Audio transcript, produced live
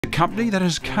a company that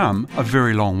has come a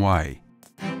very long way.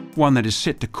 One that is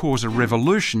set to cause a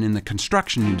revolution in the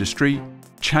construction industry,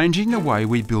 changing the way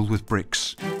we build with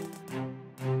bricks.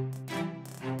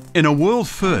 In a world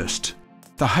first,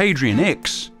 the Hadrian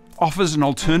X offers an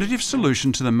alternative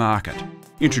solution to the market,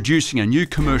 introducing a new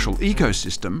commercial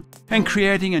ecosystem and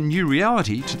creating a new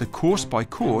reality to the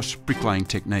course-by-course bricklaying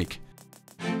technique.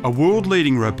 A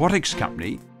world-leading robotics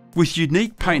company with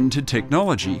unique patented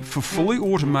technology for fully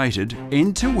automated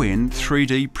end-to-end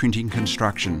 3D printing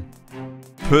construction.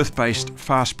 Perth-based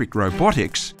Fastbrick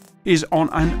Robotics is on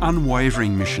an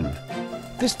unwavering mission.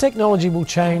 This technology will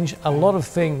change a lot of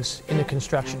things in the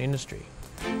construction industry.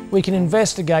 We can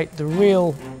investigate the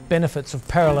real benefits of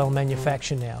parallel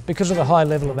manufacture now because of the high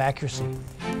level of accuracy.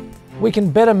 We can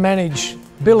better manage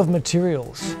bill of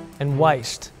materials and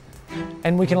waste,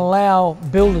 and we can allow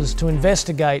builders to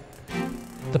investigate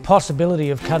the possibility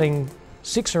of cutting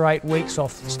 6 or 8 weeks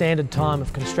off the standard time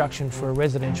of construction for a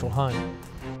residential home.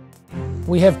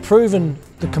 We have proven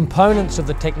the components of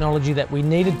the technology that we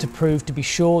needed to prove to be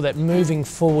sure that moving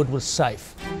forward was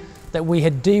safe, that we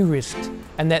had de-risked,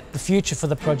 and that the future for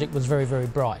the project was very, very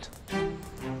bright.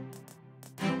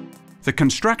 The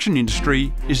construction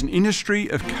industry is an industry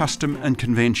of custom and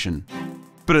convention,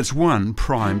 but it's one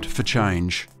primed for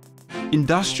change.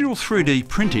 Industrial 3D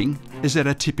printing is at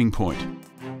a tipping point.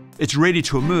 It's ready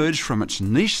to emerge from its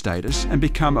niche status and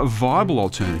become a viable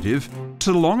alternative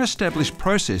to the long-established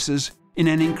processes in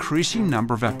an increasing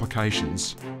number of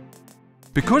applications.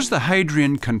 Because the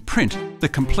Hadrian can print the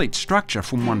complete structure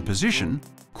from one position,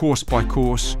 course by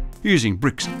course, using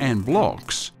bricks and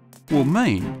blocks, will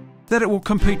mean that it will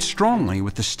compete strongly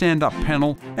with the stand-up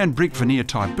panel and brick veneer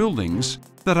type buildings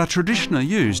that are traditionally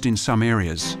used in some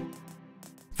areas.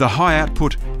 The high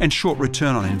output and short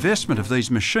return on investment of these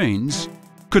machines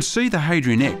could see the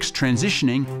Hadrian X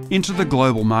transitioning into the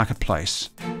global marketplace,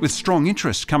 with strong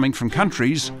interest coming from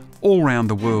countries all around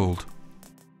the world.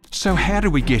 So how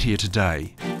did we get here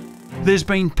today? There's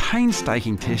been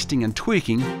painstaking testing and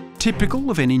tweaking typical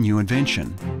of any new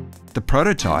invention. The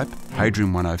prototype,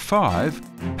 Hadrian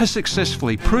 105, has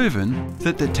successfully proven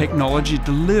that the technology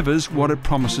delivers what it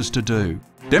promises to do,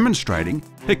 demonstrating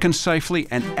it can safely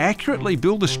and accurately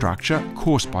build a structure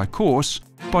course by course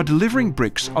by delivering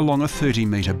bricks along a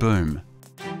 30-metre boom.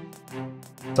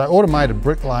 So automated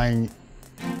bricklaying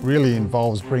really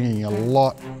involves bringing a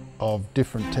lot of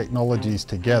different technologies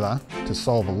together to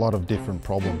solve a lot of different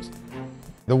problems.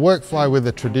 The workflow with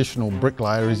a traditional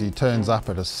bricklayer is he turns up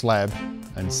at a slab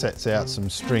and sets out some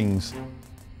strings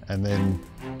and then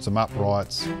some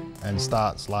uprights and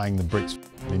starts laying the bricks.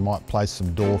 He might place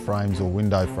some door frames or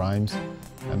window frames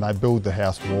and they build the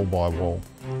house wall by wall.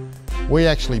 We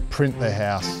actually print the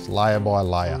house layer by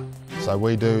layer. So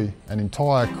we do an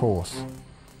entire course.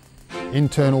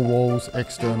 Internal walls,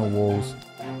 external walls.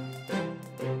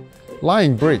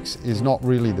 Laying bricks is not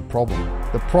really the problem.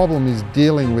 The problem is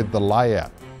dealing with the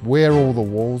layout, where all the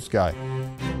walls go.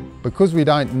 Because we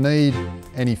don't need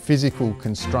any physical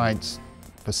constraints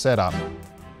for setup,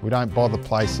 we don't bother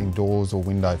placing doors or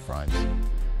window frames.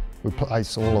 We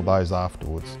place all of those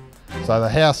afterwards. So the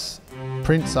house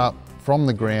prints up from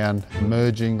the ground,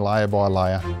 emerging layer by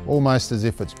layer, almost as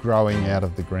if it's growing out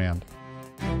of the ground.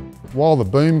 While the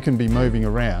boom can be moving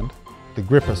around, the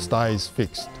gripper stays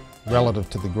fixed relative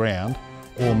to the ground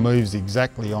or moves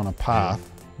exactly on a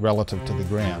path relative to the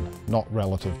ground, not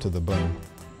relative to the boom.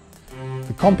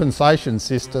 The compensation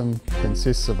system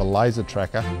consists of a laser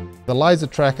tracker. The laser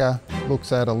tracker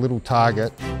looks at a little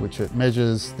target which it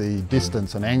measures the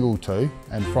distance and angle to,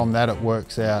 and from that it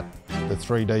works out the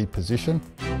 3D position.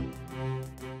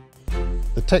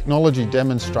 The technology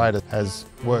demonstrator has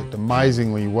worked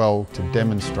amazingly well to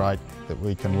demonstrate that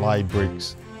we can lay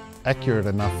bricks accurate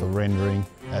enough for rendering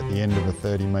at the end of a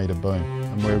 30-metre boom.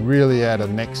 And we're really at a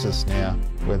nexus now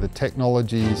where the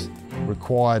technologies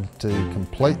required to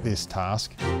complete this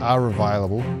task are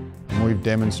available, and we've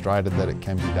demonstrated that it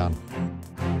can be done.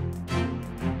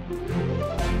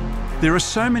 There are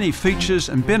so many features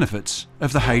and benefits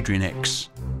of the Hadrian X.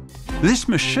 This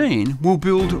machine will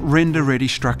build render-ready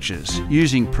structures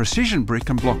using precision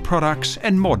brick and block products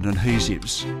and modern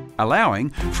adhesives, allowing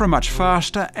for a much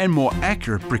faster and more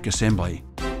accurate brick assembly.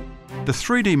 The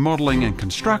 3D modelling and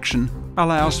construction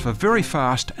allows for very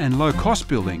fast and low-cost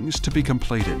buildings to be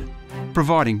completed,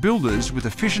 providing builders with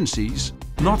efficiencies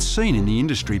not seen in the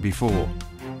industry before.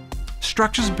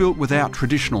 Structures built without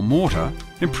traditional mortar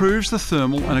improves the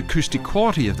thermal and acoustic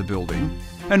quality of the building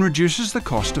and reduces the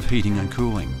cost of heating and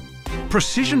cooling.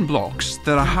 Precision blocks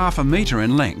that are 1/2 metre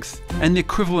in length and the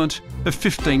equivalent of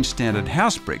 15 standard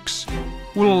house bricks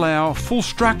will allow full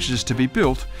structures to be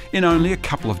built in only a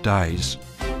couple of days.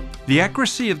 The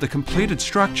accuracy of the completed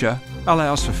structure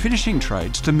allows for finishing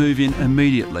trades to move in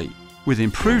immediately with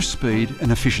improved speed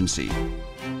and efficiency.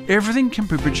 Everything can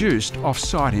be produced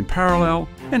off-site in parallel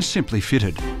and simply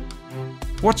fitted.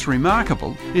 What's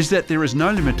remarkable is that there is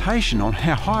no limitation on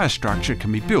how high a structure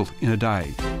can be built in a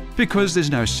day, because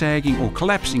there's no sagging or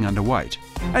collapsing under weight,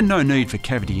 and no need for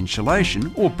cavity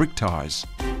insulation or brick ties.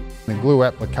 The glue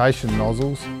application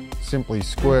nozzles simply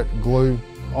squirt glue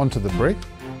onto the brick.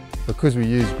 Because we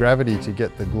use gravity to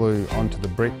get the glue onto the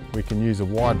brick, we can use a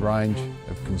wide range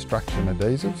of construction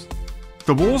adhesives.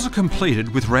 The walls are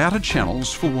completed with routed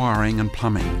channels for wiring and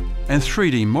plumbing, and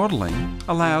 3D modelling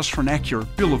allows for an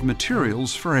accurate bill of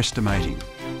materials for estimating,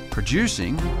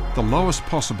 producing the lowest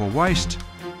possible waste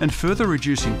and further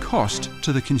reducing cost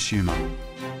to the consumer.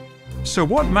 So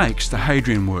what makes the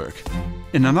Hadrian work?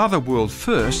 In another world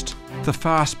first, the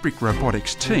Fastbrick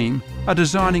Robotics team are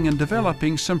designing and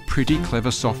developing some pretty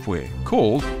clever software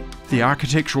called the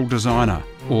Architectural Designer,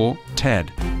 or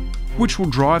TAD, which will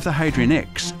drive the Hadrian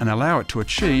X and allow it to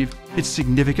achieve its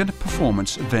significant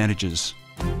performance advantages: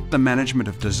 the management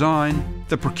of design,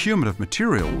 the procurement of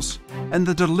materials, and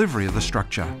the delivery of the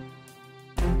structure.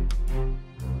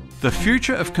 The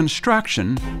future of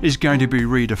construction is going to be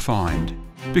redefined,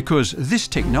 because this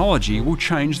technology will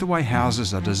change the way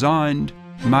houses are designed,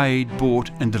 made, bought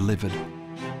and delivered.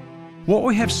 What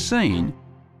we have seen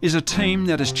is a team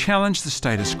that has challenged the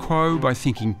status quo by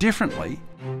thinking differently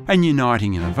and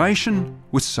uniting innovation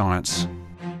with science.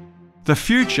 The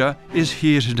future is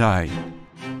here today.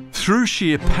 Through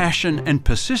sheer passion and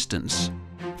persistence,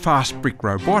 Fastbrick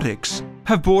Robotics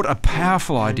have brought a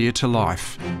powerful idea to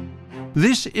life.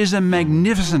 This is a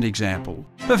magnificent example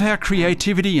of how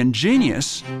creativity and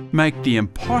genius make the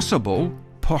impossible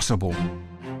possible.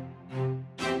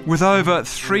 With over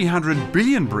 300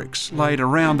 billion bricks laid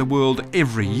around the world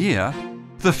every year,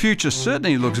 the future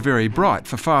certainly looks very bright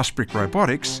for Fastbrick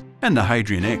Robotics and the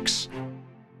Hadrian X.